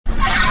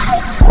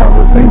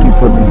Thank you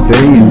for this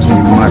day in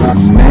Jesus' mighty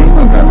name.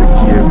 I gotta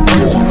give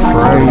you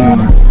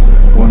praise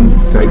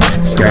once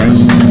again.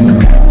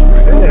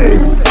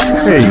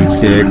 Hey,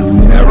 Dick,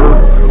 never.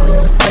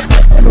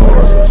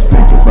 Lord,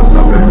 thank you for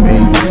loving me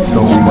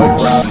so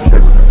much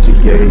that you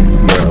gave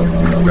your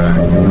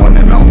one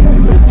and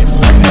only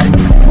son.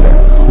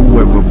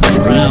 Whoever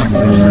believes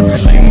in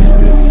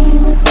Jesus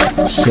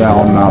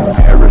shall not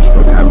perish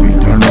but have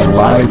eternal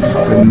life,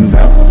 and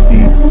that's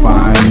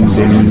defined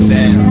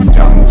in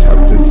John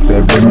chapter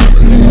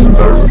 17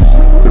 verse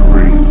 3.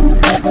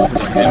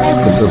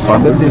 For the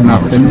Father did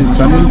not send his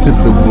Son into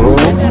the world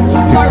to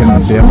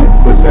condemn it,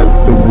 but that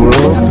the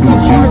world through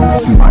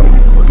Jesus might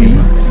be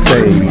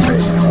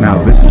saved. Now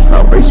this is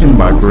salvation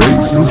by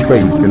grace through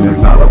faith, and it's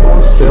not of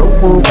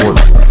ourselves or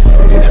works.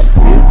 It is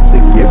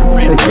the gift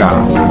that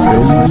God has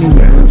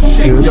in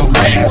should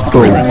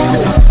boast.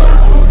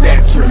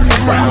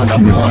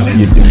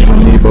 If you do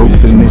any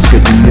boasting, it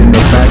should be in the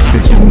fact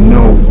that you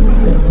know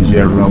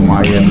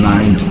Jeremiah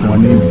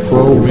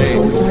 9:24.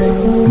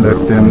 Let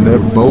them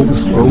that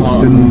boast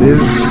in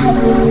this,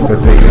 that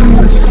they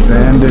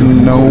understand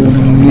and know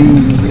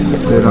me,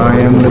 that I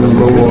am the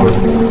Lord,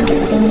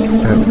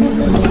 that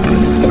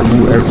who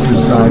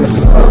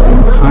exercises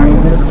loving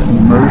kindness,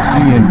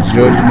 mercy, and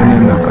judgment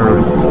in the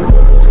earth.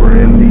 For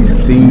in these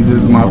things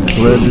is my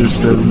pleasure,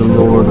 says the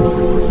Lord.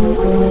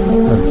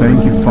 I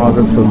thank you,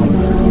 Father, for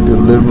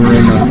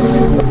delivering us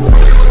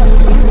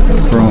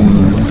from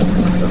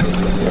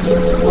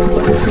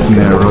the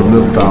snare of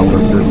the fowler,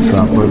 the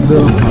trap of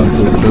the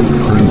hunter, the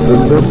prince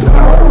of the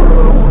power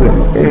of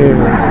the air,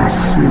 the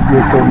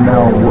spirit that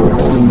now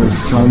works in the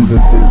sons of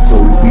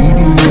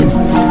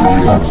disobedience,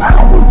 all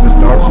powers of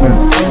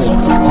darkness,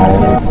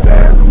 all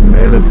bad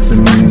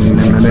medicine in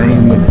the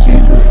name of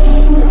Jesus,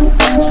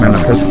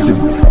 manifested,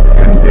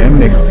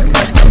 pandemic,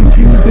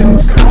 confused and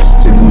cursed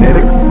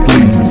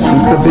genetically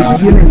since the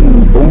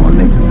beginning, born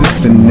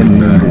existing in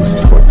this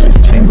torture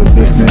chamber,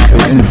 this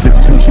mental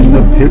institution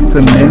of hits,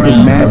 a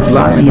mad,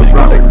 blind,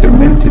 erotic,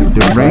 demented,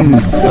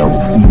 deranged,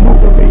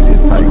 self-motivated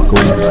cycle,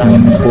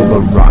 full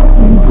of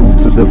rotten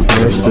fruits of the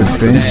flesh, the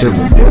stench of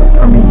death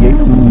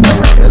permeating my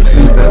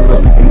essence as a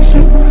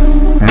patient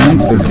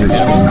and physician.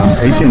 I'm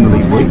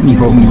patiently waiting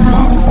for my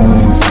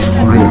own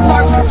script,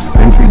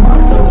 thinking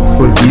myself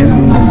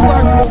again,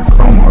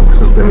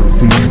 hallmarks of that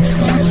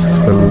beast,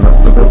 the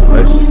lust of the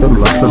flesh, the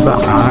lust of the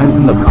eyes,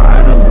 and the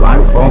pride of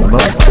life, all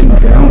up and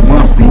down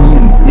while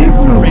being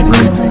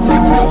ignorant,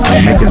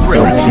 and making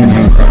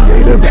self-human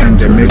creative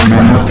pandemic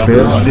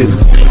manifested.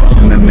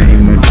 In the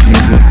name of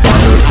Jesus,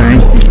 Father,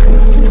 thank you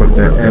for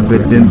the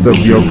evidence of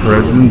your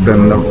presence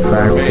and the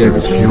fact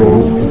that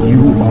you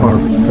are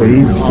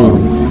faithful,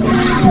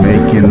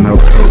 making a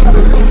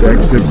public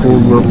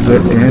spectacle of the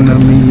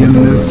enemy in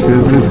this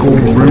physical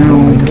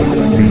realm.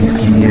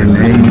 BC and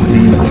AD,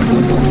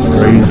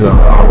 praise a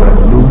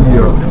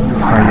hallelujah,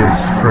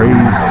 highest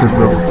praise to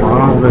the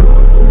Father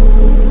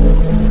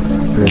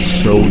that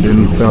showed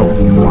himself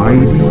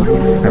mighty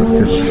at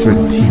the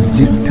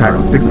strategic,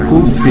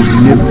 tactical,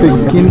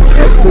 significant,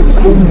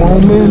 epical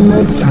moment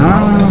of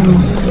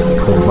time,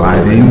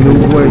 providing the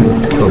way,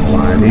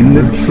 providing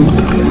the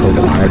truth,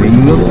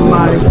 providing the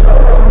life,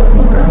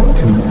 back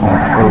to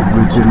our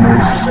original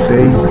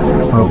state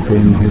up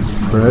in his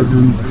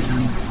presence.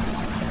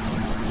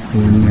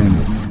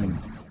 Amen.